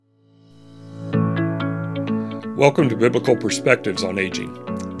Welcome to Biblical Perspectives on Aging,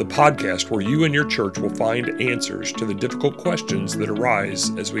 the podcast where you and your church will find answers to the difficult questions that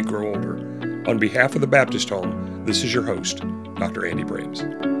arise as we grow older. On behalf of the Baptist Home, this is your host, Dr. Andy Brams.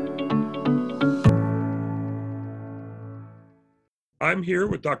 I'm here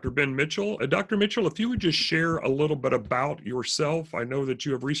with Dr. Ben Mitchell. Dr. Mitchell, if you would just share a little bit about yourself. I know that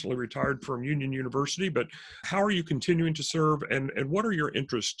you have recently retired from Union University, but how are you continuing to serve, and what are your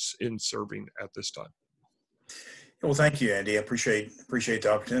interests in serving at this time? Well, thank you, Andy. I appreciate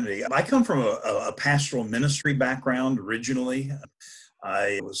the opportunity. I come from a pastoral ministry background originally.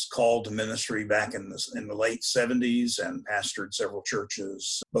 I was called to ministry back in the late 70s and pastored several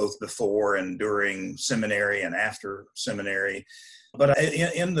churches, both before and during seminary and after seminary. But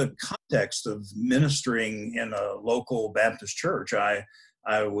in the context of ministering in a local Baptist church, I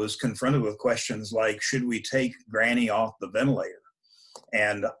was confronted with questions like, should we take Granny off the ventilator?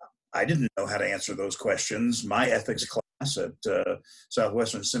 And I didn't know how to answer those questions. My ethics class at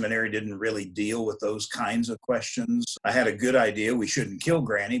Southwestern Seminary didn't really deal with those kinds of questions. I had a good idea we shouldn't kill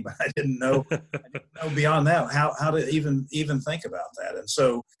Granny, but I didn't know beyond that how to even think about that. And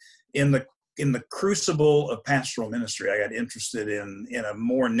so in the crucible of pastoral ministry, I got interested in a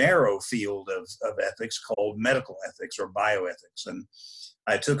more narrow field of ethics called medical ethics or bioethics. And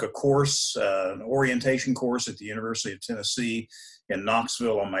I took a course, an orientation course at the University of Tennessee in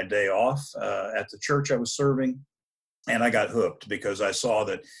Knoxville on my day off at the church I was serving. And I got hooked because I saw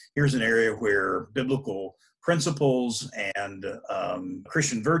that here's an area where biblical principles and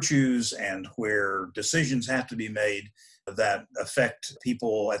Christian virtues and where decisions have to be made that affect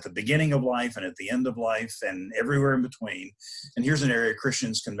people at the beginning of life and at the end of life and everywhere in between. And here's an area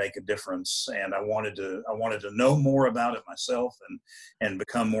Christians can make a difference. And I wanted to know more about it myself and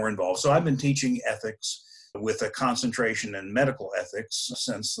become more involved. So I've been teaching ethics with a concentration in medical ethics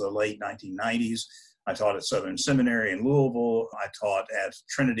since the late 1990s. I taught at Southern Seminary in Louisville. I taught at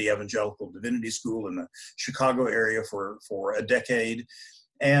Trinity Evangelical Divinity School in the Chicago area for a decade.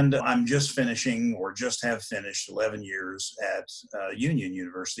 And I'm just have finished 11 years at Union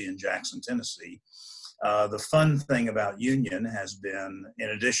University in Jackson, Tennessee. The fun thing about Union has been,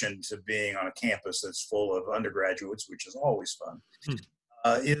 in addition to being on a campus that's full of undergraduates, which is always fun,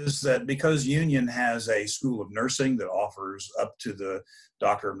 is that because Union has a school of nursing that offers up to the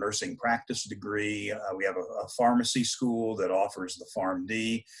Doctor of Nursing practice degree, we have a pharmacy school that offers the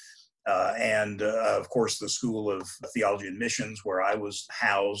PharmD, and of course the School of Theology and Missions, where I was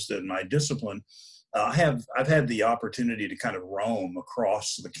housed in my discipline. I've had the opportunity to kind of roam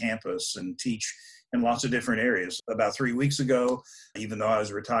across the campus and teach in lots of different areas. About 3 weeks ago, even though I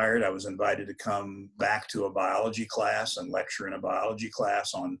was retired, I was invited to come back to a biology class and lecture in a biology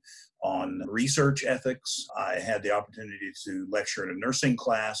class on research ethics. I had the opportunity to lecture in a nursing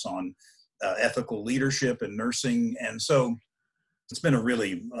class on ethical leadership in nursing. And so it's been a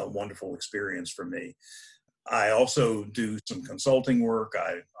really wonderful experience for me. I also do some consulting work.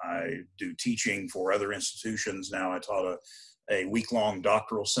 I do teaching for other institutions. Now I taught a week-long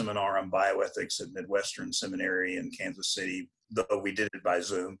doctoral seminar on bioethics at Midwestern Seminary in Kansas City, though we did it by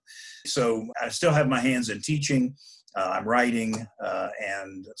Zoom. So I still have my hands in teaching. I'm writing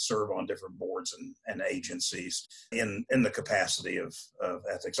and serve on different boards and agencies in the capacity of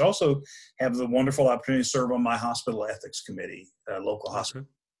ethics. I also have the wonderful opportunity to serve on my hospital ethics committee, local hospital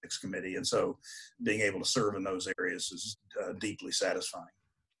ethics committee. And so being able to serve in those areas is deeply satisfying.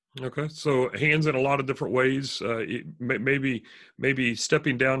 Okay, so hands in a lot of different ways. Maybe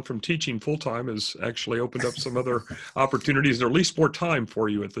stepping down from teaching full time has actually opened up some other opportunities, or at least more time for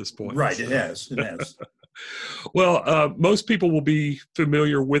you at this point. Right, it has. Well, most people will be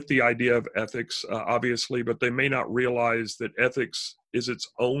familiar with the idea of ethics, obviously, but they may not realize that ethics is its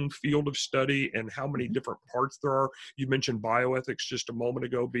own field of study and how many different parts there are. You mentioned bioethics just a moment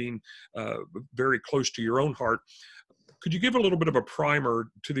ago being very close to your own heart. Could you give a little bit of a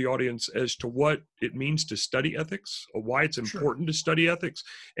primer to the audience as to what it means to study ethics, or why it's important to study ethics,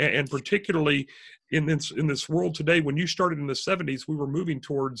 and particularly in this world today? When you started in the 70s, we were moving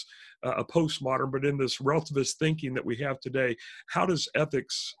towards a postmodern, but in this relativist thinking that we have today, how does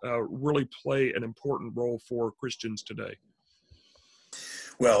ethics really play an important role for Christians today?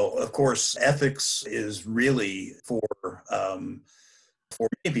 Well, of course, ethics is really for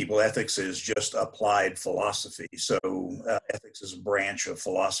many people, ethics is just applied philosophy. So ethics is a branch of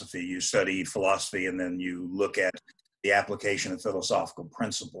philosophy. You study philosophy and then you look at the application of philosophical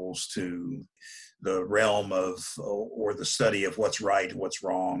principles to the realm of, or the study of what's right, what's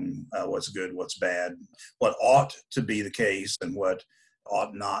wrong, what's good, what's bad, what ought to be the case, and what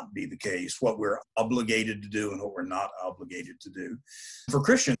ought not be the case, what we're obligated to do and what we're not obligated to do. For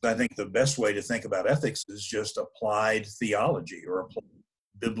Christians, I think the best way to think about ethics is just applied theology or applied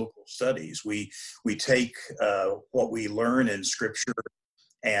biblical studies. We take what we learn in Scripture,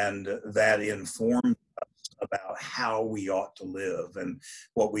 and that informs us about how we ought to live and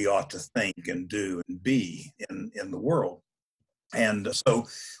what we ought to think and do and be in the world. And so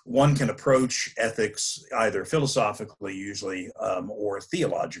one can approach ethics either philosophically, usually, or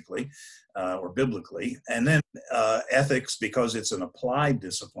theologically, or biblically. And then ethics, because it's an applied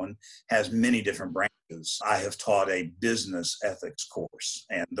discipline, has many different branches. I have taught a business ethics course,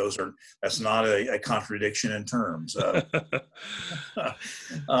 and that's not a contradiction in terms. The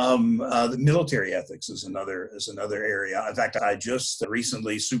military ethics is another area. In fact, I just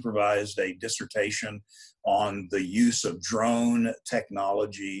recently supervised a dissertation on the use of drone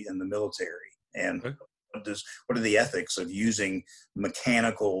technology in the military, and what are the ethics of using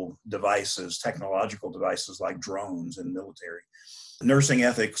mechanical devices, technological devices like drones in military. Nursing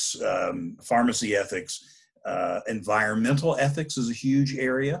ethics, pharmacy ethics, environmental ethics is a huge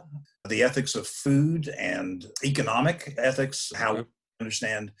area. The ethics of food and economic ethics, how we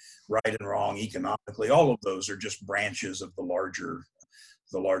understand right and wrong economically, all of those are just branches of the larger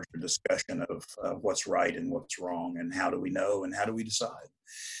discussion of what's right and what's wrong, and how do we know and how do we decide.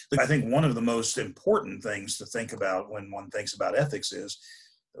 I think one of the most important things to think about when one thinks about ethics is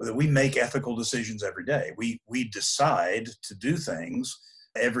that we make ethical decisions every day. We decide to do things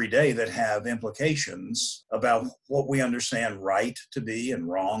every day that have implications about what we understand right to be and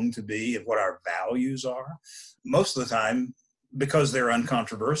wrong to be, and what our values are. Most of the time, because they're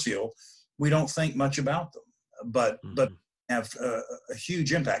uncontroversial, we don't think much about them, but have a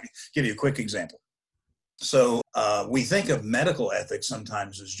huge impact. I'll give you a quick example. So we think of medical ethics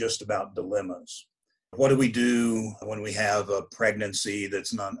sometimes as just about dilemmas. What do we do when we have a pregnancy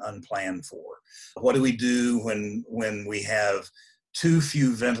that's not unplanned for? What do we do when we have too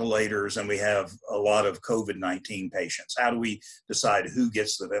few ventilators and we have a lot of COVID-19 patients? How do we decide who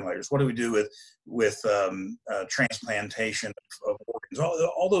gets the ventilators? What do we do with transplantation of organs?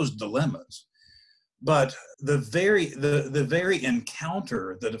 All those dilemmas. But the very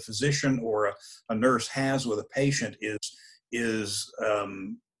encounter that a physician or a nurse has with a patient is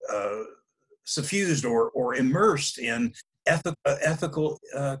suffused or immersed in ethical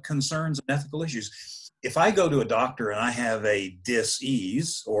concerns and ethical issues. If I go to a doctor and I have a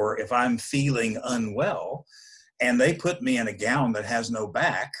dis-ease, or if I'm feeling unwell and they put me in a gown that has no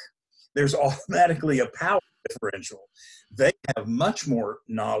back, there's automatically a power differential. They have much more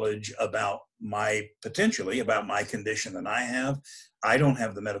knowledge about my condition than I have. I don't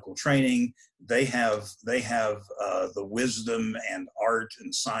have the medical training. They have the wisdom and art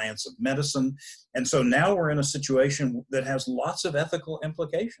and science of medicine. And so now we're in a situation that has lots of ethical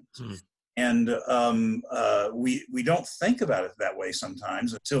implications. And we don't think about it that way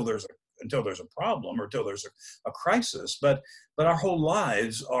sometimes until there's a problem or until there's a crisis. But our whole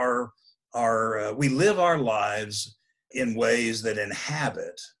lives we live our lives in ways that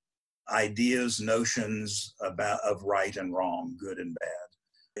inhabit ideas, notions of right and wrong, good and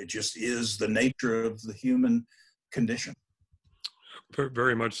bad. It just is the nature of the human condition.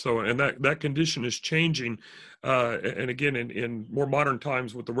 Very much so, and that condition is changing. And again, in more modern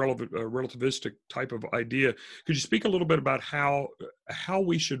times, with the relativistic type of idea, could you speak a little bit about how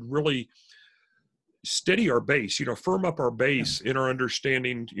we should really steady our base, firm up our base in our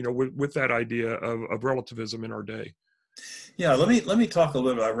understanding, with that idea of relativism in our day? Yeah, let me talk a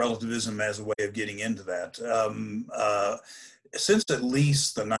little about relativism as a way of getting into that. Since at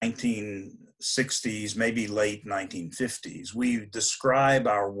least the 1960s, maybe late 1950s, we describe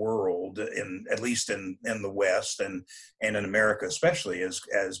our world, at least in the West and in America especially,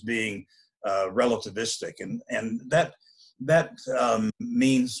 as being relativistic, and that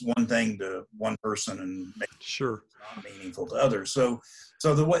means one thing to one person and sure, not meaningful to others. So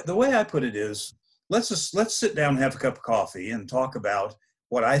the way I put it is, let's sit down and have a cup of coffee and talk about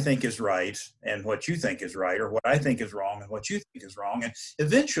what I think is right and what you think is right, or what I think is wrong and what you think is wrong. And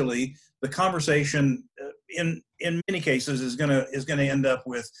eventually the conversation in many cases is going to end up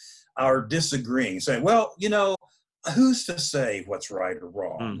with our disagreeing, saying, well, who's to say what's right or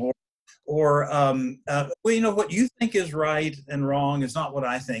wrong? Or what you think is right and wrong is not what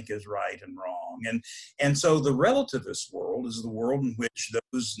I think is right and wrong. And so the relativist world is the world in which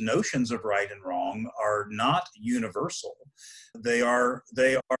those notions of right and wrong are not universal. They are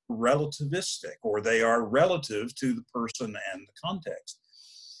relativistic, or they are relative to the person and the context.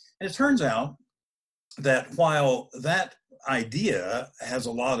 And it turns out that while that idea has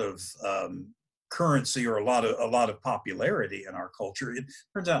a lot of currency or a lot of popularity in our culture, it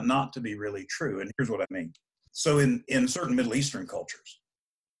turns out not to be really true. And here's what I mean. So in certain Middle Eastern cultures,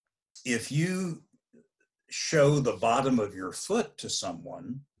 if you show the bottom of your foot to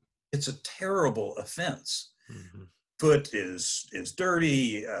someone, it's a terrible offense. Mm-hmm. Foot is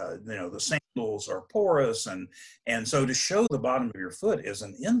dirty. The sandals are porous, and so to show the bottom of your foot is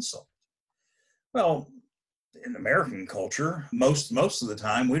an insult. Well, in American culture, most of the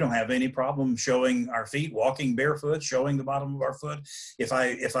time, we don't have any problem showing our feet, walking barefoot, showing the bottom of our foot. If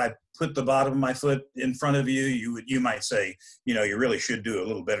I put the bottom of my foot in front of you, you might say, you really should do a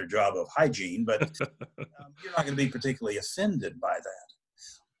little better job of hygiene, but you're not going to be particularly offended by that.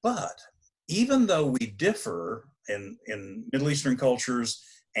 But even though we differ in Middle Eastern cultures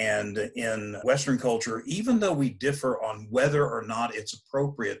and in Western culture, even though we differ on whether or not it's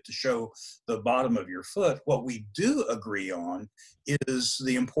appropriate to show the bottom of your foot, what we do agree on is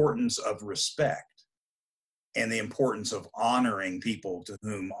the importance of respect and the importance of honoring people to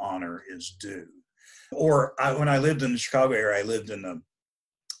whom honor is due. When I lived in the Chicago area, I lived in the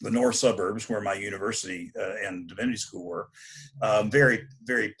north suburbs where my university and divinity school were. Very,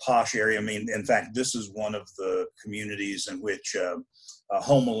 very posh area. I mean, in fact, this is one of the communities in which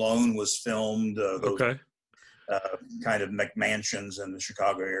Home Alone was filmed. Okay. Kind of McMansions in the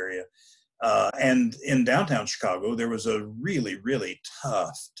Chicago area. And in downtown Chicago, there was a really, really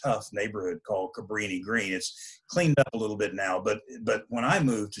tough neighborhood called Cabrini Green. It's cleaned up a little bit now, but when I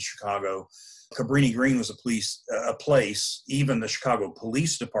moved to Chicago, Cabrini Green was a place even the Chicago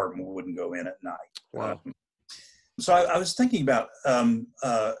Police Department wouldn't go in at night. Wow. So I was thinking about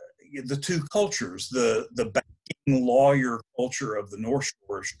the two cultures, the banking lawyer culture of the North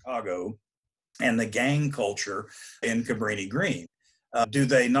Shore of Chicago and the gang culture in Cabrini Green. Do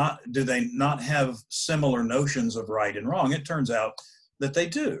they not have similar notions of right and wrong? It turns out that they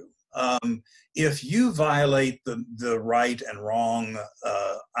do. If you violate the right and wrong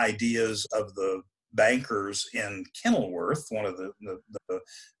ideas of the bankers in Kenilworth, one of the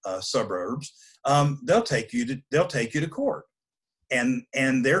suburbs, they'll take you to court, and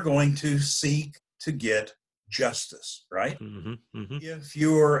they're going to seek to get justice, right? Mm-hmm. Mm-hmm. If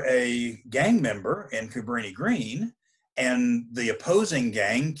you're a gang member in Cabrini Green and the opposing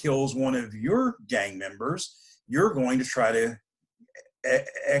gang kills one of your gang members, you're going to try to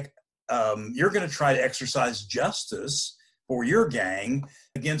exercise justice for your gang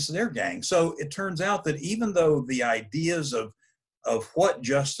against their gang. So it turns out that even though the ideas of what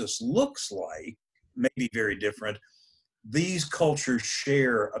justice looks like may be very different, these cultures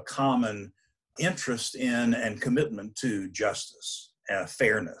share a common interest in and commitment to justice,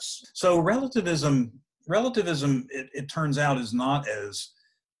 fairness. So relativism, it turns out, is not as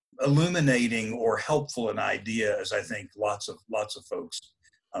illuminating or helpful an idea as I think lots of folks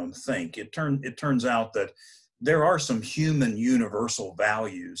think. It turns out that there are some human universal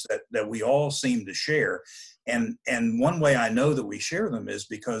values that we all seem to share, and one way I know that we share them is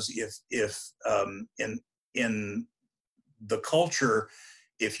because if in the culture,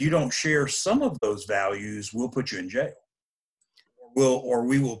 if you don't share some of those values, we'll put you in jail. We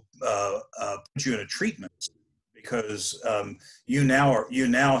will put you in a treatment because you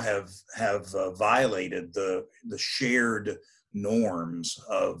now have violated the shared norms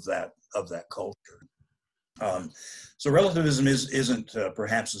of that culture. So relativism isn't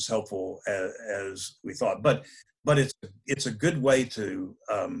perhaps as helpful as we thought, but it's a good way to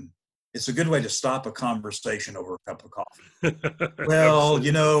stop a conversation over a cup of coffee.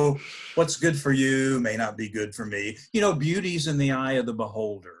 Well, what's good for you may not be good for me. Beauty's in the eye of the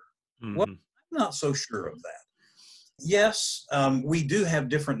beholder. Mm-hmm. Well, I'm not so sure of that. Yes, we do have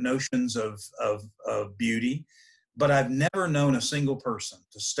different notions of beauty, but I've never known a single person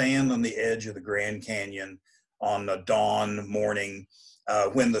to stand on the edge of the Grand Canyon on a dawn morning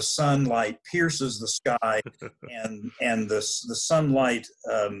when the sunlight pierces the sky and the sunlight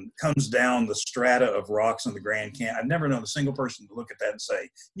comes down the strata of rocks in the Grand Canyon. I've never known a single person to look at that and say,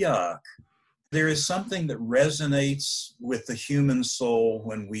 yuck. There is something that resonates with the human soul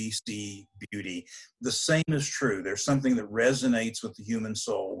when we see beauty. The same is true. There's something that resonates with the human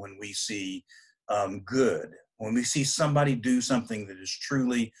soul when we see good. When we see somebody do something that is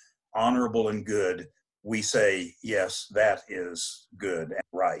truly honorable and good, we say, yes, that is good and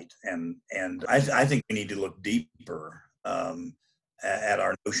right. And I think we need to look deeper at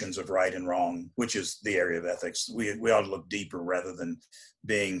our notions of right and wrong, which is the area of ethics. We ought to look deeper rather than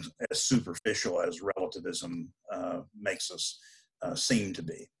being as superficial as relativism makes us seem to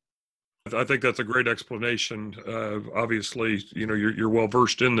be. I think that's a great explanation. Obviously, you're well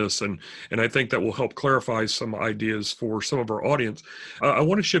versed in this, and I think that will help clarify some ideas for some of our audience. I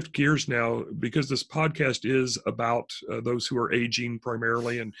want to shift gears now because this podcast is about those who are aging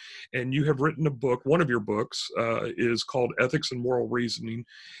primarily, and you have written a book. One of your books is called Ethics and Moral Reasoning,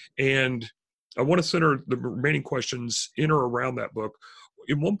 and I want to center the remaining questions in or around that book.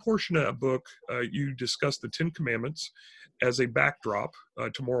 In one portion of that book, you discuss the Ten Commandments as a backdrop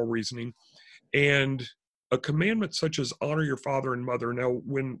to moral reasoning, and a commandment such as honor your father and mother. Now,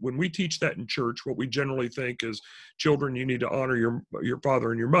 when we teach that in church, what we generally think is, children, you need to honor your father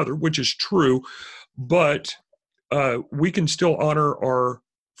and your mother, which is true, but we can still honor our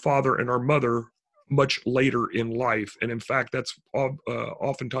father and our mother much later in life. And in fact, that's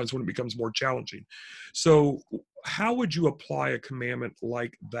oftentimes when it becomes more challenging. So how would you apply a commandment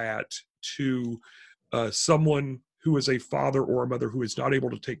like that to someone who is a father or a mother who is not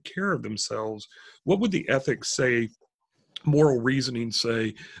able to take care of themselves? What would the ethics say, moral reasoning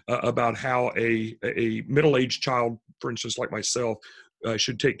say about how a middle-aged child, for instance, like myself,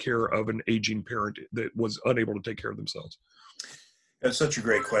 should take care of an aging parent that was unable to take care of themselves? That's such a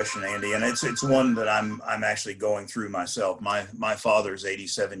great question, Andy, and it's one that I'm actually going through myself. My father's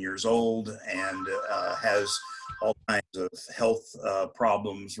 87 years old and has all kinds of health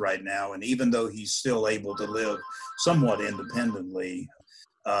problems right now. And even though he's still able to live somewhat independently,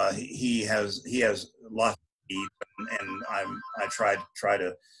 he has lots of needs, and I try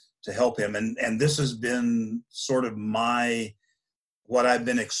to help him. And this has been sort of what I've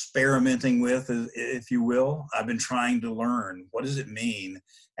been experimenting with, if you will. I've been trying to learn, what does it mean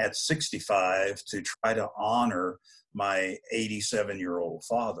at 65 to try to honor my 87-year-old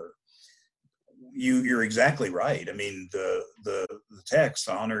father? You're exactly right. I mean, the text,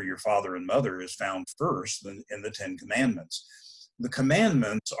 honor your father and mother, is found first in the Ten Commandments. The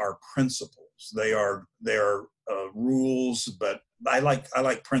commandments are principles. They are rules, but I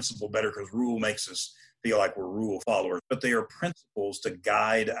like principle better because rule makes us feel like we're rule followers, but they are principles to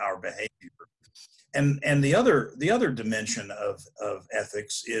guide our behavior. And the other dimension of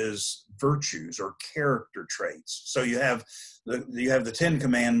ethics is virtues or character traits. So you have the Ten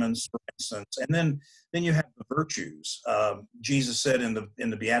Commandments, for instance, and then you have the virtues. Jesus said in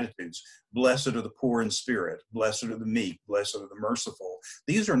the Beatitudes, "Blessed are the poor in spirit, blessed are the meek, blessed are the merciful."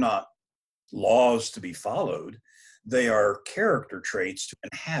 These are not laws to be followed; they are character traits to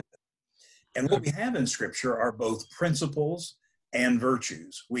inhabit. And what we have in Scripture are both principles and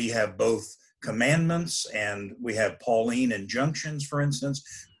virtues. We have both commandments, and we have Pauline injunctions, for instance.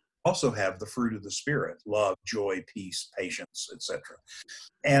 We also have the fruit of the Spirit: love, joy, peace, patience, etc.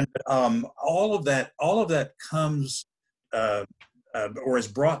 And all of that comes or is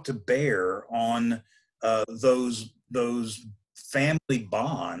brought to bear on those family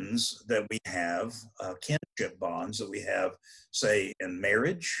bonds that we have, kinship bonds that we have, say, in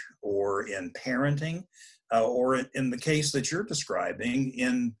marriage or in parenting, or in the case that you're describing,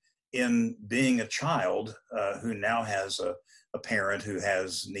 in being a child who now has a parent who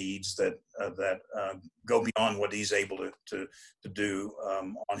has needs that go beyond what he's able to do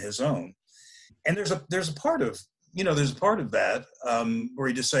on his own. And there's a part of that where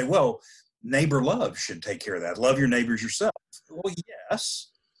you just say, well, neighbor love should take care of that. Love your neighbors yourself. Well,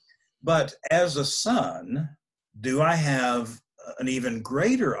 yes, but as a son, do I have an even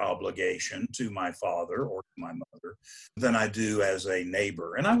greater obligation to my father or to my mother than I do as a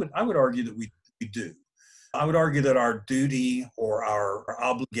neighbor? And I would argue that we do. I would argue that our duty or our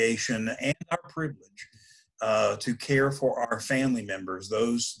obligation and our privilege to care for our family members,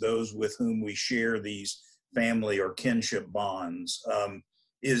 those with whom we share these family or kinship bonds,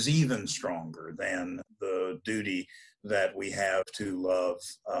 is even stronger than the duty that we have to love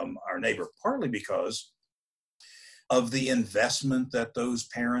our neighbor, partly because of the investment that those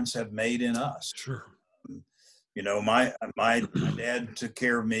parents have made in us. Sure. My dad took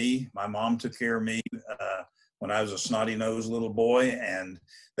care of me. My mom took care of me when I was a snotty-nosed little boy, and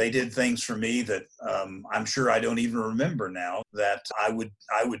they did things for me that I'm sure I don't even remember now that I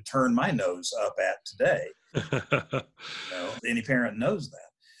would turn my nose up at today. Any parent knows that.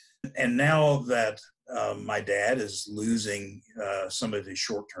 And now that my dad is losing some of his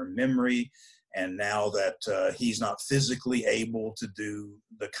short-term memory, and now that he's not physically able to do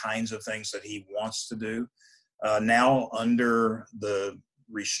the kinds of things that he wants to do, now under the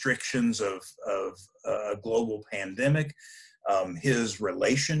restrictions of a global pandemic, his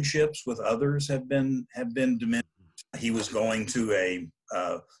relationships with others have been diminished. He was going to a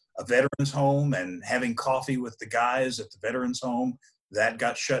veterans home and having coffee with the guys at the veterans home. that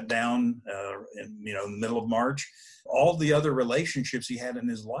got shut down in the middle of March. All the other relationships he had in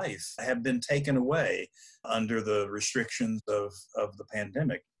his life have been taken away under the restrictions of the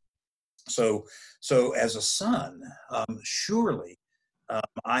pandemic. So as a son, surely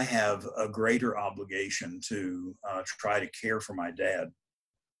I have a greater obligation to try to care for my dad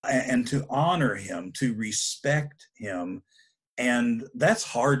and to honor him, to respect him. And that's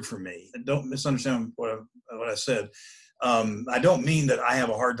hard for me. Don't misunderstand what I said. I don't mean that I have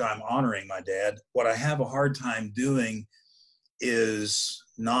a hard time honoring my dad. What I have a hard time doing is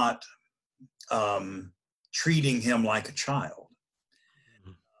not treating him like a child,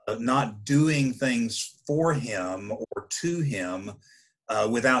 not doing things for him or to him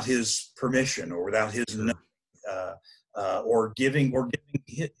without his permission or without his or giving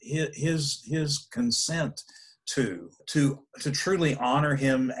his consent to truly honor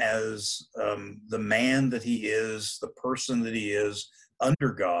him as the man that he is, the person that he is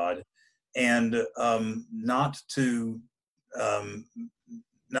under God, and not to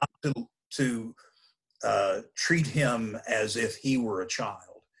treat him as if he were a child.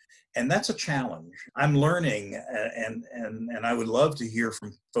 And that's a challenge. I'm learning, and I would love to hear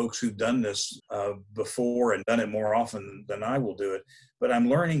from folks who've done this before and done it more often than I will do it. But I'm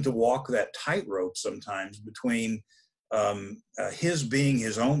learning to walk that tightrope sometimes between his being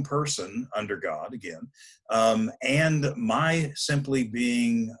his own person under God again, and my simply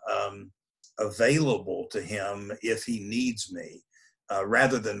being available to him if he needs me,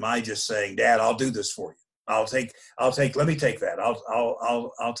 rather than my just saying, "Dad, I'll do this for you. Let me take that.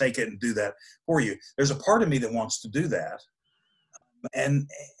 I'll take it and do that for you." There's a part of me that wants to do that. And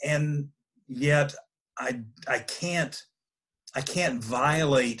yet I can't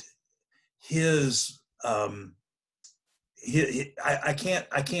violate his, I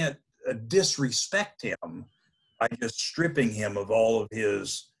can't disrespect him by just stripping him of all of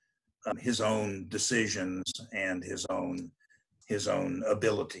his own decisions and his own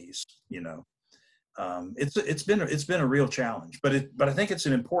abilities, It's been a real challenge, but I think it's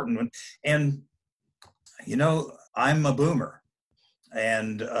an important one. And I'm a boomer,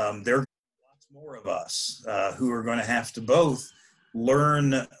 and there are lots more of us who are going to have to both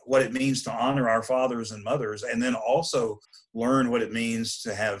learn what it means to honor our fathers and mothers, and then also learn what it means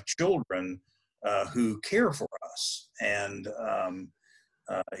to have children who care for us. And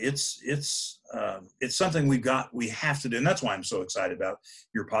it's something we have to do, and that's why I'm so excited about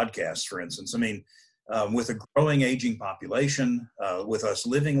your podcast, for instance. I mean, with a growing aging population, with us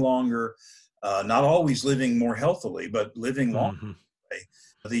living longer, not always living more healthily, but living longer,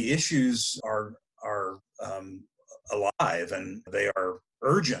 the issues are alive, and they are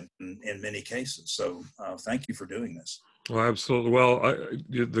urgent in many cases. So thank you for doing this. Well, absolutely. Well,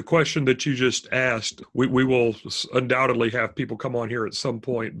 the question that you just asked, we will undoubtedly have people come on here at some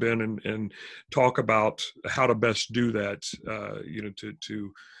point, Ben, and talk about how to best do that,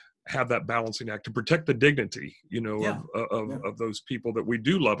 to have that balancing act, to protect the dignity, of those people that we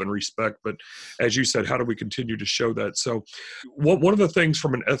do love and respect. But as you said, how do we continue to show that? So one of the things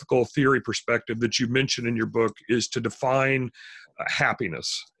from an ethical theory perspective that you mentioned in your book is to define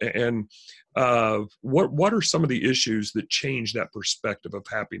happiness. And what are some of the issues that change that perspective of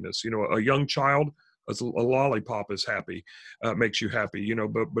happiness? A young child, a lollipop is happy, makes you happy,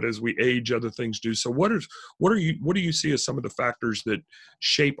 but as we age, other things do. So what do you see as some of the factors that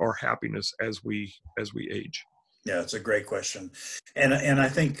shape our happiness as we age? Yeah, it's a great question. And I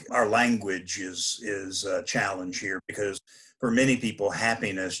think our language is a challenge here, because for many people,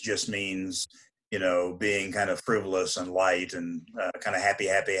 happiness just means, being kind of frivolous and light and kind of happy,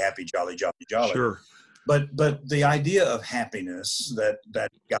 jolly. Sure. But the idea of happiness that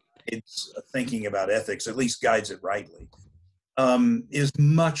guides thinking about ethics, at least guides it rightly, is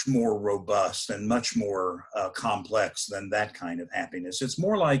much more robust and much more complex than that kind of happiness. It's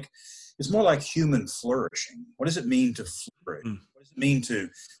more like human flourishing. What does it mean to flourish? What does it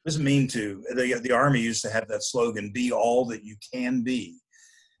mean to the Army used to have that slogan, "Be all that you can be."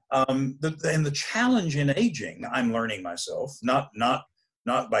 And the challenge in aging, I'm learning myself, not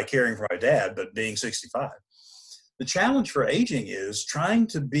by caring for my dad, but being 65. The challenge for aging is trying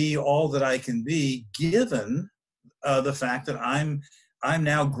to be all that I can be, given the fact that I'm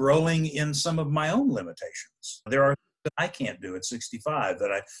now growing in some of my own limitations. There are things that I can't do at 65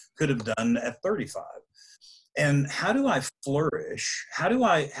 that I could have done at 35. And how do I flourish? How do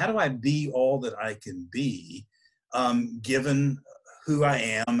I be all that I can be, given who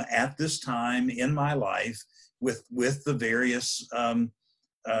I am at this time in my life, with the various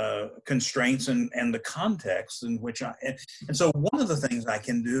constraints and the context in which and so one of the things I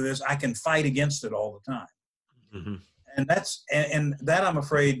can do is I can fight against it all the time. and that I'm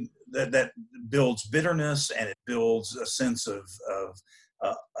afraid that builds bitterness, and it builds a sense of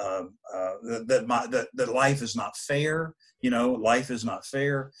that life is not fair. Life is not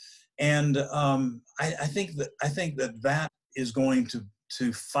fair, and I think that is going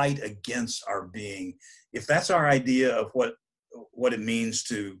to fight against our being. If that's our idea of what it means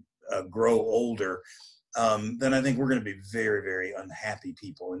to grow older, then I think we're going to be very, very unhappy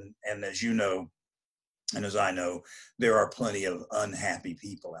people. And as you know, and as I know, there are plenty of unhappy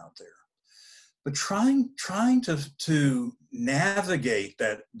people out there. But trying to navigate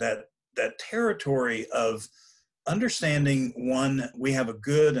that territory of understanding, one, we have a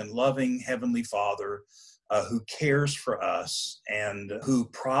good and loving Heavenly Father who cares for us and who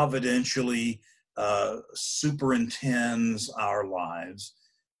providentially superintends our lives,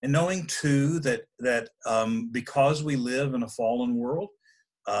 and knowing too that because we live in a fallen world,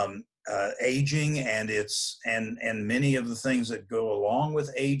 aging and many of the things that go along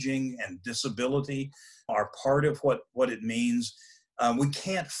with aging and disability are part of what it means. We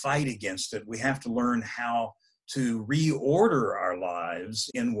can't fight against it. We have to learn how to reorder our lives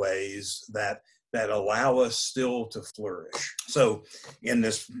in ways that allow us still to flourish. So in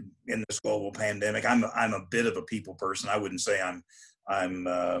this global pandemic, I'm a bit of a people person. I wouldn't say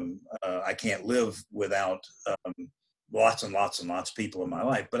I can't live without lots and lots and lots of people in my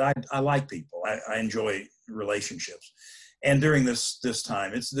life, but I like people. I enjoy relationships. And during this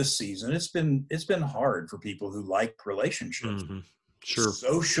time, this season, it's been hard for people who like relationships. Mm-hmm. Sure.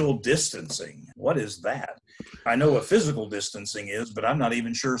 Social distancing. What is that? I know what physical distancing is, but I'm not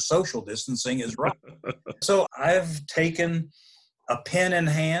even sure social distancing is right. So I've taken a pen in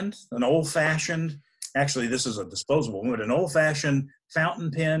hand, an old-fashioned, actually this is a disposable one, but an old-fashioned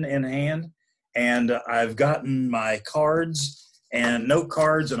fountain pen in hand, and I've gotten my cards and note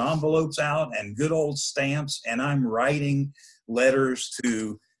cards and envelopes out and good old stamps, and I'm writing letters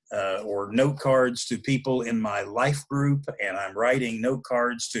to or note cards to people in my life group, and I'm writing note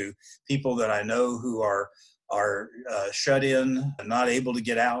cards to people that I know who are shut in and not able to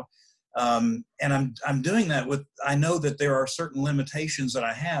get out. And I'm doing that I know that there are certain limitations that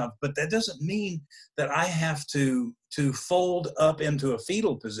I have, but that doesn't mean that I have to fold up into a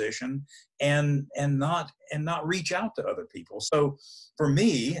fetal position and not reach out to other people. So for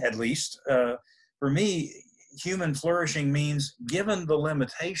me, at least, human flourishing means, given the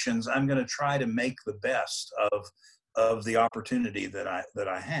limitations, I'm going to try to make the best of the opportunity that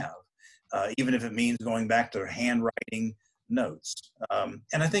I have, even if it means going back to handwriting notes.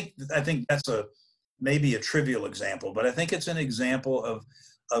 And I think that's maybe a trivial example, but I think it's an example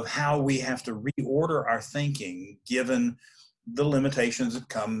of how we have to reorder our thinking given the limitations that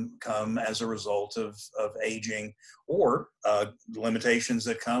come as a result of aging, or limitations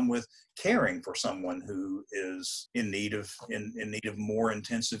that come with caring for someone who is in need of more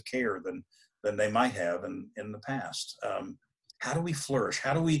intensive care than they might have in the past. How do we flourish?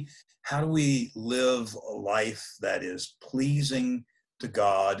 How do we live a life that is pleasing to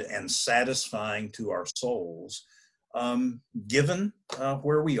God and satisfying to our souls, given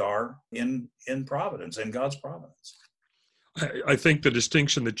where we are in providence, in God's providence? I think the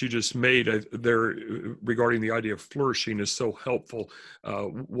distinction that you just made there regarding the idea of flourishing is so helpful.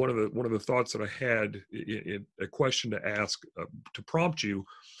 One of the thoughts that I had, a question to ask to prompt you,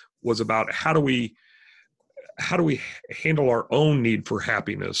 was about how do we handle our own need for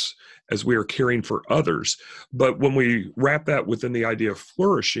happiness as we are caring for others. But when we wrap that within the idea of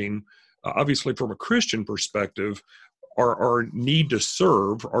flourishing, obviously from a Christian perspective, our need to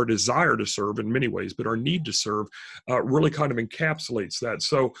serve, our desire to serve in many ways, but our need to serve really kind of encapsulates that.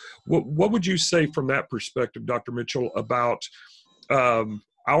 So what would you say from that perspective, Dr. Mitchell, about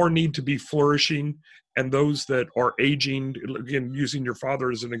our need to be flourishing and those that are aging, again, using your father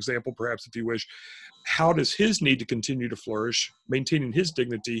as an example, perhaps, if you wish, how does his need to continue to flourish, maintaining his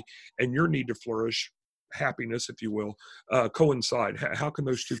dignity, and your need to flourish, happiness, if you will, coincide? How can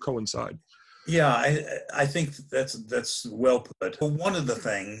those two coincide? Yeah, I think that's well put. Well, one of the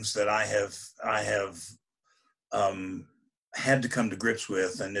things that I have had to come to grips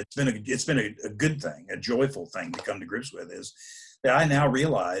with, and it's been a good thing, a joyful thing to come to grips with, is that I now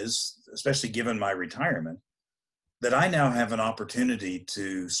realize, especially given my retirement, that I now have an opportunity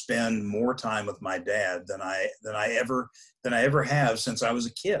to spend more time with my dad than I ever have since I was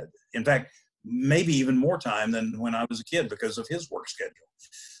a kid. In fact, maybe even more time than when I was a kid because of his work schedule.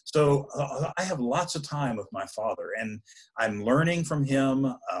 So I have lots of time with my father, and I'm learning from him.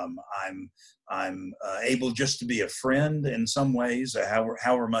 I'm able just to be a friend in some ways,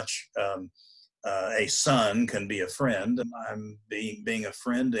 however much a son can be a friend. I'm being a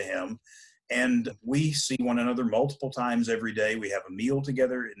friend to him, And we see one another multiple times every day. We have a meal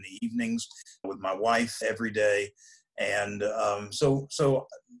together in the evenings with my wife every day. And so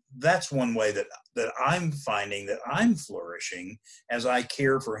that's one way that I'm finding that I'm flourishing as I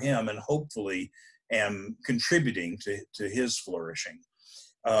care for him and hopefully am contributing to his flourishing.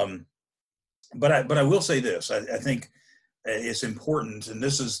 But I will say this, I think it's important, and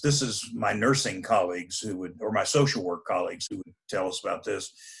this is my nursing colleagues or my social work colleagues who would tell us about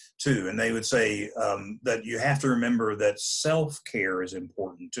this too. And they would say that you have to remember that self-care is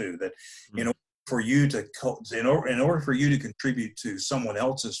important too, that, you know, in order for you to contribute to someone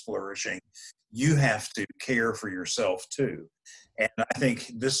else's flourishing, you have to care for yourself too. And I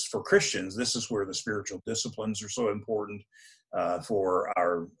think for Christians, this is where the spiritual disciplines are so important, for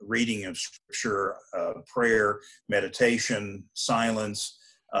our reading of Scripture, prayer, meditation, silence,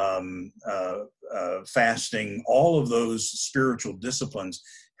 fasting. All of those spiritual disciplines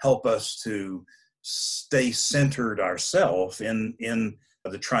help us to stay centered ourselves in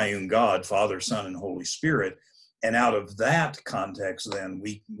the triune God, Father, Son, and Holy Spirit. And out of that context, then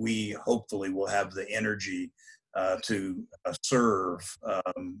we hopefully will have the energy to serve,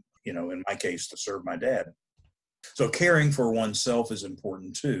 in my case, to serve my dad. So caring for oneself is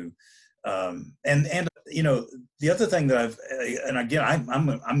important too. And the other thing that and again,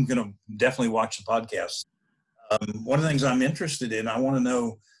 I'm going to definitely watch the podcast. One of the things I'm interested in, I want to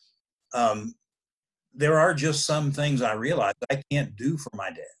know, there are just some things I realize I can't do for my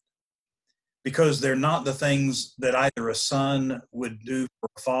dad because they're not the things that either a son would do for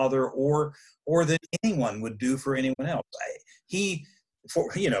a father or that anyone would do for anyone else.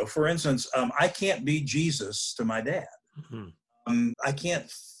 For instance, I can't be Jesus to my dad. Mm-hmm. I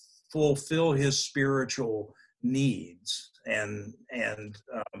can't fulfill his spiritual needs, and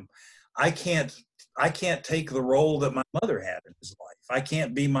I can't take the role that my mother had in his life. I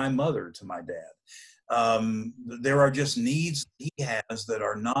can't be my mother to my dad. There are just needs he has that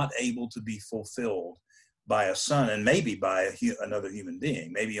are not able to be fulfilled by a son, and maybe by another human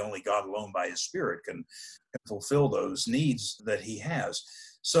being. Maybe only God alone by his Spirit can fulfill those needs that he has.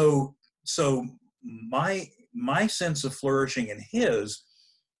 So my sense of flourishing and his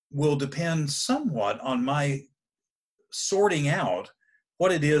will depend somewhat on my sorting out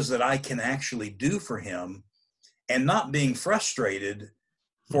what it is that I can actually do for him and not being frustrated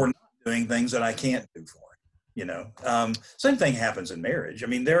for not doing things that I can't do for him. Same thing happens in marriage. I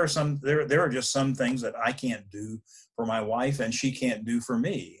mean, there are just some things that I can't do for my wife and she can't do for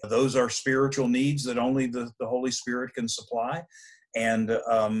me. Those are spiritual needs that only the Holy Spirit can supply. And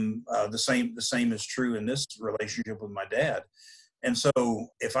the same is true in this relationship with my dad. And so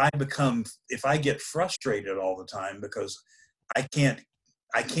if I get frustrated all the time because I can't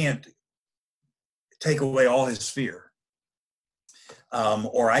take away all his fear,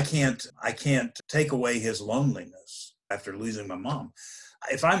 or I can't take away his loneliness after losing my mom.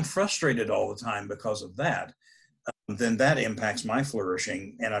 If I'm frustrated all the time because of that, then that impacts my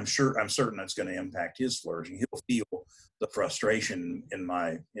flourishing, and I'm certain it's going to impact his flourishing. He'll feel the frustration in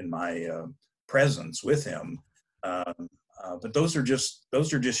my presence with him. But those are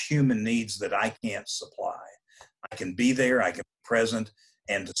just human needs that I can't supply. I can be there, I can be present,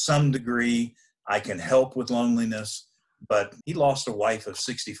 and to some degree, I can help with loneliness. But he lost a wife of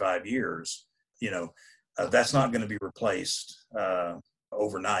 65 years. That's not going to be replaced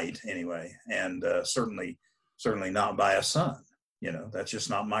overnight anyway, and certainly not by a son. That's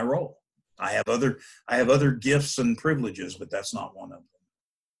just not my role. I have other gifts and privileges, but that's not one of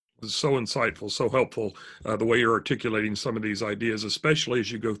them. So insightful, so helpful, the way you're articulating some of these ideas, especially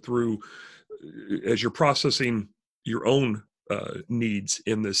as you go through, as you're processing your own needs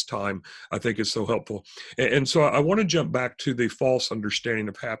in this time, I think is so helpful. And so I want to jump back to the false understanding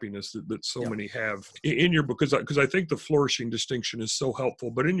of happiness that so many have in your book, because I think the flourishing distinction is so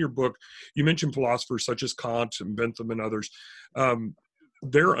helpful. But in your book, you mentioned philosophers such as Kant and Bentham and others.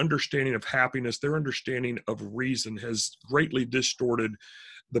 Their understanding of happiness, their understanding of reason has greatly distorted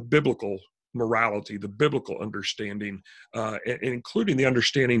the biblical morality, the biblical understanding, including the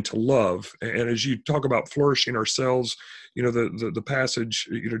understanding to love. And as you talk about flourishing ourselves, the passage,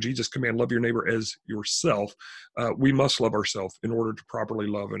 Jesus command, love your neighbor as yourself. We must love ourselves in order to properly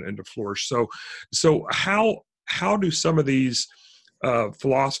love and to flourish. So how do some of these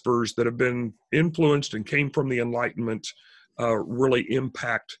philosophers that have been influenced and came from the Enlightenment really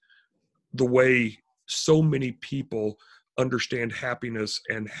impact the way so many people understand happiness,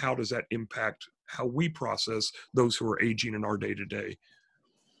 and how does that impact how we process those who are aging in our day-to-day?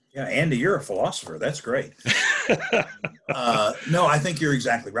 Yeah, Andy, you're a philosopher. That's great. No, I think you're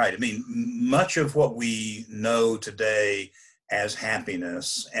exactly right. I mean, much of what we know today as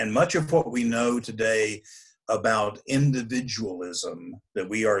happiness. And much of what we know today about individualism, that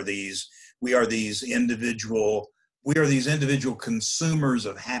we are these individual consumers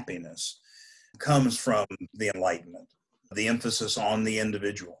of happiness, comes from the Enlightenment, the emphasis on the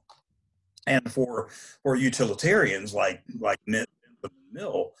individual. And for utilitarians like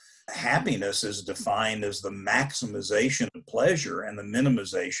Mill, happiness is defined as the maximization of pleasure and the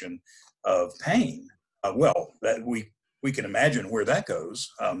minimization of pain. Well, that we can imagine where that goes.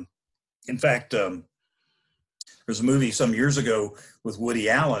 In fact, there's a movie some years ago with Woody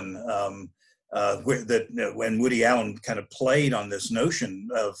Allen when Woody Allen kind of played on this notion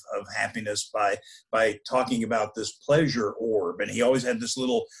of happiness by talking about this pleasure orb, and he always had this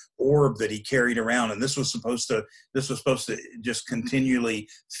little orb that he carried around, and this was supposed to just continually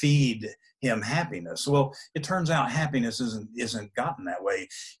feed him happiness. Well, it turns out happiness isn't gotten that way.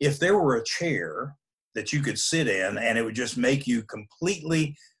 If there were a chair that you could sit in and it would just make you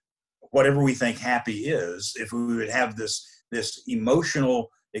completely whatever we think happy is, if we would have this emotional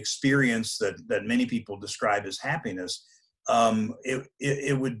experience that many people describe as happiness,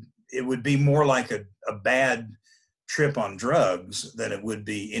 it would be more like a bad trip on drugs than it would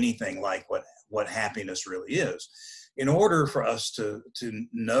be anything like what happiness really is. In order for us to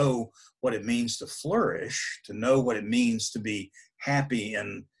know what it means to flourish, to know what it means to be happy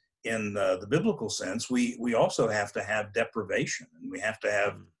in the biblical sense, we also have to have deprivation, and we have to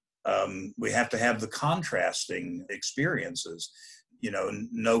have the contrasting experiences,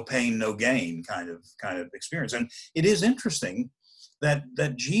 no pain, no gain kind of experience. And it is interesting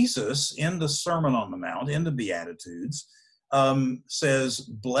that Jesus in the Sermon on the Mount, in the Beatitudes, says,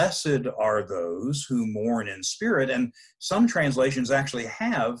 "Blessed are those who mourn in spirit," and some translations actually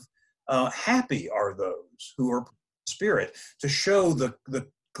have, "Happy are those who are in spirit," to show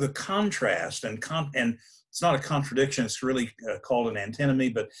the contrast and it's not a contradiction. It's really called an antinomy,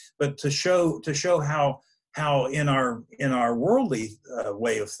 but to show how in our worldly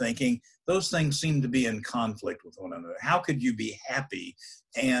way of thinking, those things seem to be in conflict with one another. How could you be happy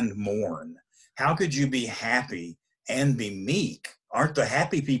and mourn? How could you be happy and be meek? Aren't the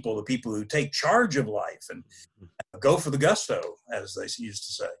happy people the people who take charge of life and go for the gusto, as they used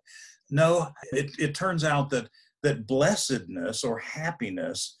to say? No, it turns out that blessedness or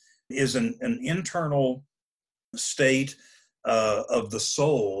happiness is an internal state of the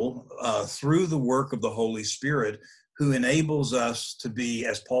soul through the work of the Holy Spirit, who enables us to be,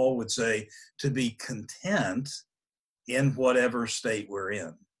 as Paul would say, to be content in whatever state we're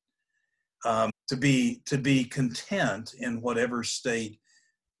in. To be content in whatever state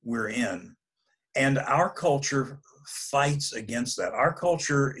we're in. And our culture fights against that. Our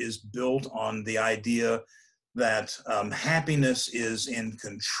culture is built on the idea that happiness is in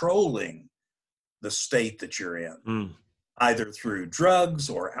controlling the state that you're in, either through drugs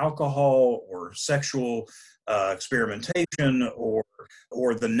or alcohol or sexual experimentation or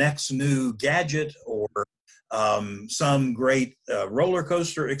the next new gadget or some great roller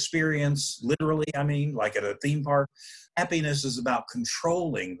coaster experience, literally, I mean, like at a theme park. Happiness is about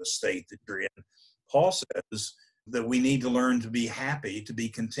controlling the state that you're in. Paul says that we need to learn to be happy, to be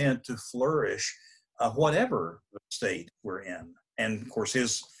content, to flourish, whatever the state we're in. And of course,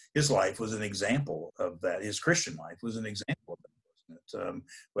 his life was an example of that. His Christian life was an example of that, wasn't it?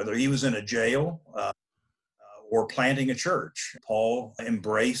 Whether he was in a jail or planting a church, Paul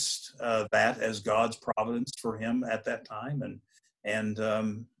embraced that as God's providence for him at that time, and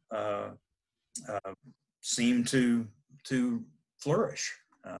seemed to flourish.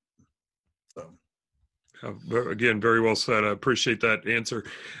 Again, very well said. I appreciate that answer.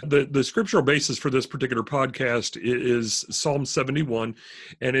 The scriptural basis for this particular podcast is Psalm 71.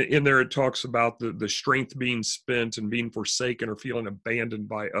 And in there, it talks about the strength being spent and being forsaken or feeling abandoned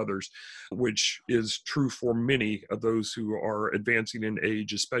by others, which is true for many of those who are advancing in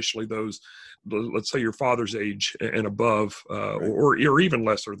age, especially those, let's say, your father's age and above, or even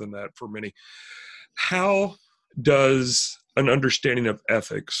lesser than that for many. How does an understanding of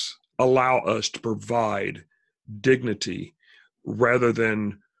ethics allow us to provide dignity rather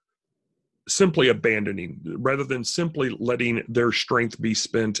than simply abandoning, rather than simply letting their strength be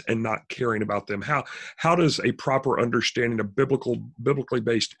spent and not caring about them? How does a proper understanding of biblically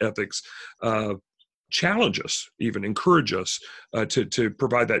based ethics challenge us, even encourage us to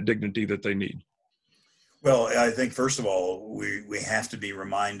provide that dignity that they need? Well, I think, first of all, we have to be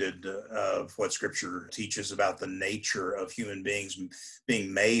reminded of what Scripture teaches about the nature of human beings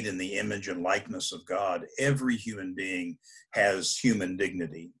being made in the image and likeness of God. Every human being has human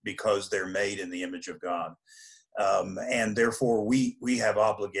dignity because they're made in the image of God. And therefore, we have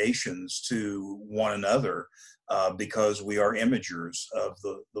obligations to one another because we are imagers of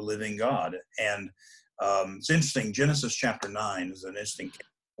the living God. And it's interesting, Genesis chapter 9 is an interesting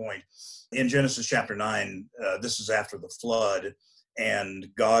point. In Genesis chapter 9, this is after the flood, and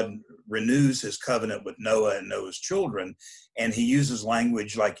God renews his covenant with Noah and Noah's children, and he uses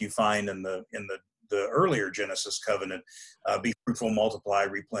language like you find in the earlier Genesis covenant: be fruitful, multiply,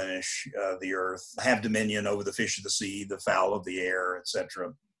 replenish the earth, have dominion over the fish of the sea, the fowl of the air,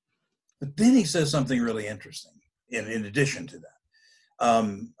 etc. But then he says something really interesting in addition to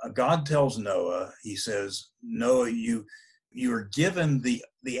that. God tells Noah, he says, Noah, you are given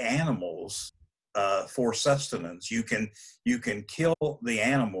the animals for sustenance. You can kill the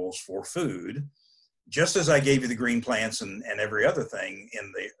animals for food, just as I gave you the green plants and every other thing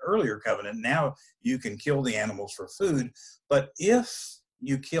in the earlier covenant. Now you can kill the animals for food, but if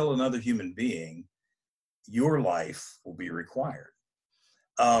you kill another human being, your life will be required.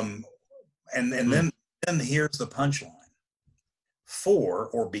 And then here's the punchline: for,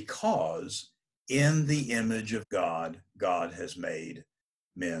 or because, in the image of God, God has made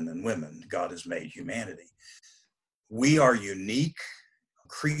men and women. God has made humanity. We are unique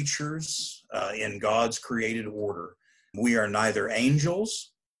creatures in God's created order. We are neither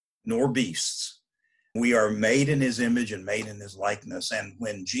angels nor beasts. We are made in his image and made in his likeness. And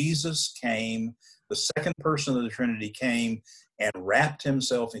when Jesus came, the second person of the Trinity came and wrapped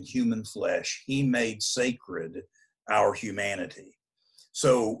himself in human flesh, he made sacred our humanity.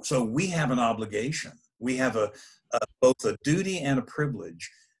 So we have an obligation. We have both a duty and a privilege.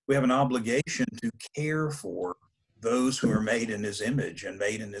 We have an obligation to care for those who are made in his image and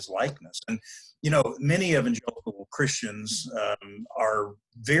made in his likeness. And, many evangelical Christians are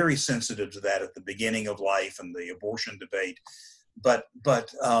very sensitive to that at the beginning of life and the abortion debate. But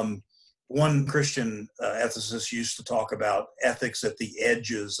one Christian ethicist used to talk about ethics at the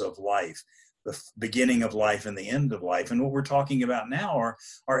edges of life, the beginning of life and the end of life. And what we're talking about now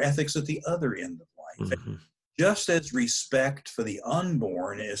are ethics at the other end of life. Mm-hmm. Just as respect for the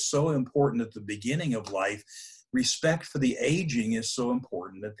unborn is so important at the beginning of life, respect for the aging is so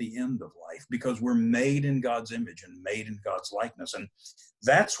important at the end of life, because we're made in God's image and made in God's likeness. And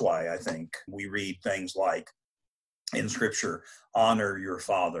that's why I think we read things like in Scripture, honor your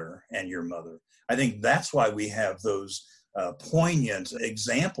father and your mother. I think that's why we have those poignant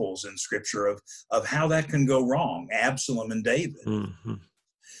examples in Scripture of how that can go wrong. Absalom and David, mm-hmm.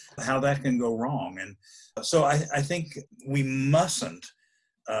 How that can go wrong. And so I think we mustn't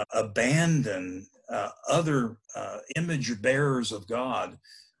abandon other image bearers of God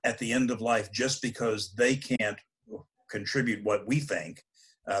at the end of life just because they can't contribute what we think.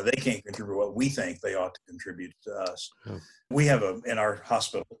 They can't contribute what we think they ought to contribute to us. Oh. We have in our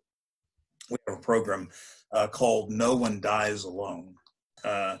hospital, we have a program called No One Dies Alone.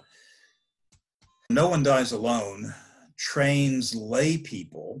 No One Dies Alone trains lay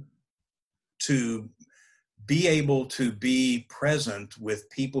people to be able to be present with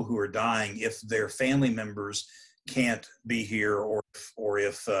people who are dying if their family members can't be here, or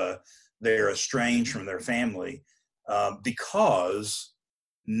if they're estranged from their family, because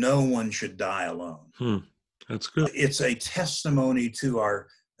no one should die alone. That's good. It's a testimony to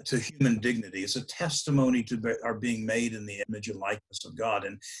human dignity. It's a testimony to our being made in the image and likeness of God.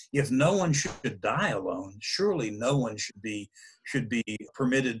 And if no one should die alone, surely no one should be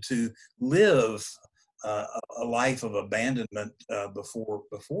permitted to live a life of abandonment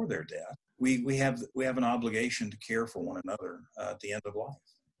before their death. We have an obligation to care for one another at the end of life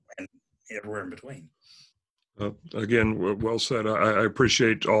and everywhere in between. Again, well said. I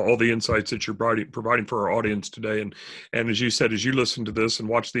appreciate all the insights that you're providing for our audience today. And as you said, as you listen to this and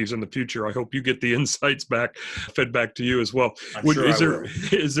watch these in the future, I hope you get the insights fed back to you as well.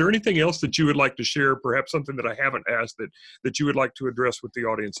 Is there anything else that you would like to share, perhaps something that I haven't asked that you would like to address with the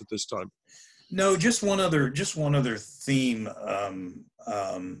audience at this time? No, just one other theme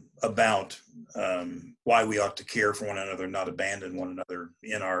about why we ought to care for one another, not abandon one another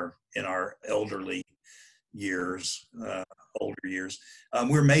in our elderly years, older years.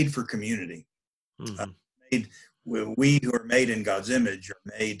 We're made for community. Mm-hmm. We who are made in God's image are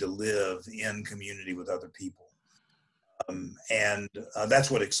made to live in community with other people. And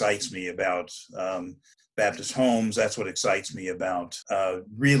that's what excites me about Baptist homes. That's what excites me about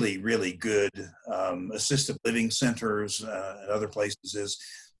really, really good assisted living centers and other places, is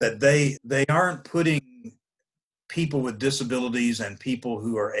that they aren't putting people with disabilities and people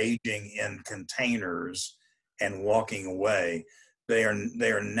who are aging in containers and walking away. They are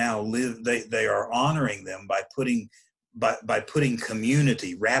now they are honoring them by putting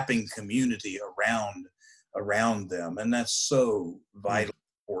community, wrapping community around them, and that's so vitally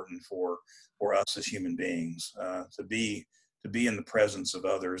important for for us as human beings, to be in the presence of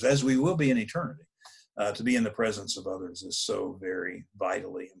others, as we will be in eternity. To be in the presence of others is so very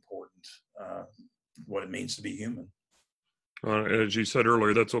vitally important, what it means to be human. As you said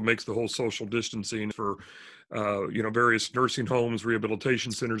earlier, that's what makes the whole social distancing for, various nursing homes,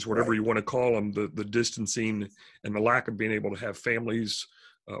 rehabilitation centers, whatever you want to call them, the distancing and the lack of being able to have families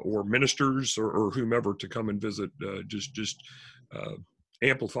or ministers or whomever to come and visit just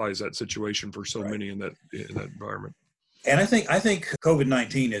amplifies that situation for so many in that environment. And I think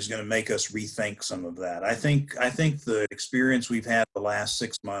COVID-19 is going to make us rethink some of that. I think the experience we've had the last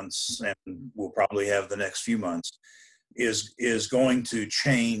 6 months, and we'll probably have the next few months, is going to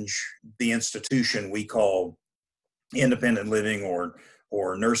change the institution we call independent living or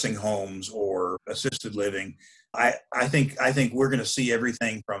nursing homes or assisted living. I think we're going to see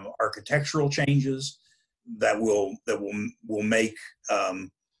everything from architectural changes that will make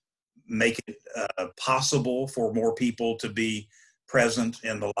it possible for more people to be present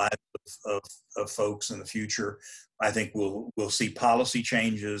in the lives of folks in the future. I think we'll see policy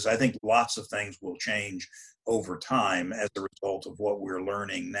changes. I think lots of things will change over time as a result of what we're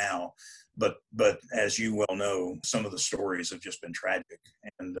learning now. But as you well know, some of the stories have just been tragic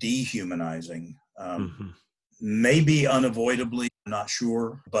and dehumanizing. Maybe unavoidably, I'm not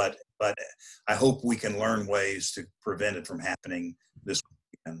sure, but I hope we can learn ways to prevent it from happening this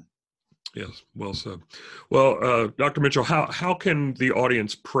weekend. Yes, well said. Well, Dr. Mitchell, how can the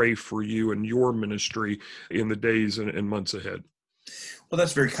audience pray for you and your ministry in the days and months ahead? Well,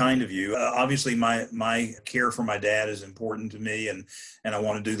 that's very kind of you. Obviously, my care for my dad is important to me, and I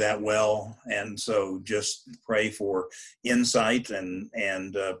want to do that well. And so, just pray for insight and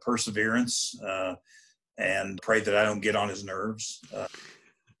perseverance, and pray that I don't get on his nerves.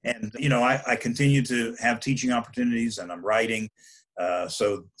 And I continue to have teaching opportunities, and I'm writing.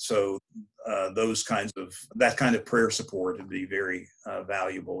 So that kind of prayer support would be very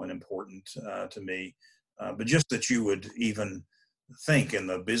valuable and important to me. But just that you would even think in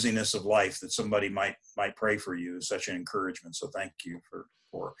the busyness of life that somebody might pray for you is such an encouragement. So thank you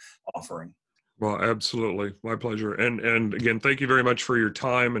for offering. Well, absolutely. My pleasure. And again, thank you very much for your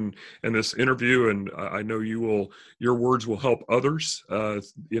time and this interview. And I know your words will help others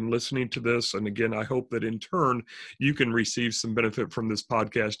in listening to this. And again, I hope that in turn, you can receive some benefit from this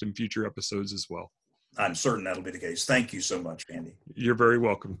podcast in future episodes as well. I'm certain that'll be the case. Thank you so much, Andy. You're very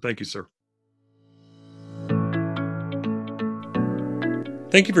welcome. Thank you, sir.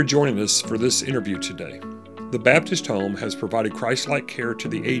 Thank you for joining us for this interview today. The Baptist Home has provided Christ-like care to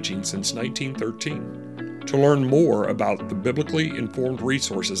the aging since 1913. To learn more about the biblically informed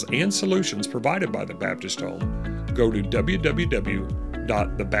resources and solutions provided by the Baptist Home, go to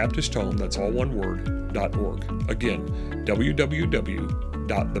www.thebaptisthome, that's all one word, .org. Again,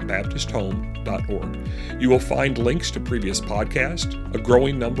 www.thebaptisthome.org. You will find links to previous podcasts, a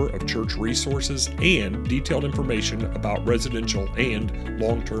growing number of church resources, and detailed information about residential and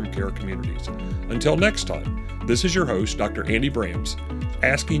long-term care communities. Until next time, this is your host, Dr. Andy Brams,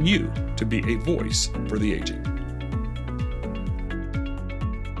 asking you to be a voice for the aging.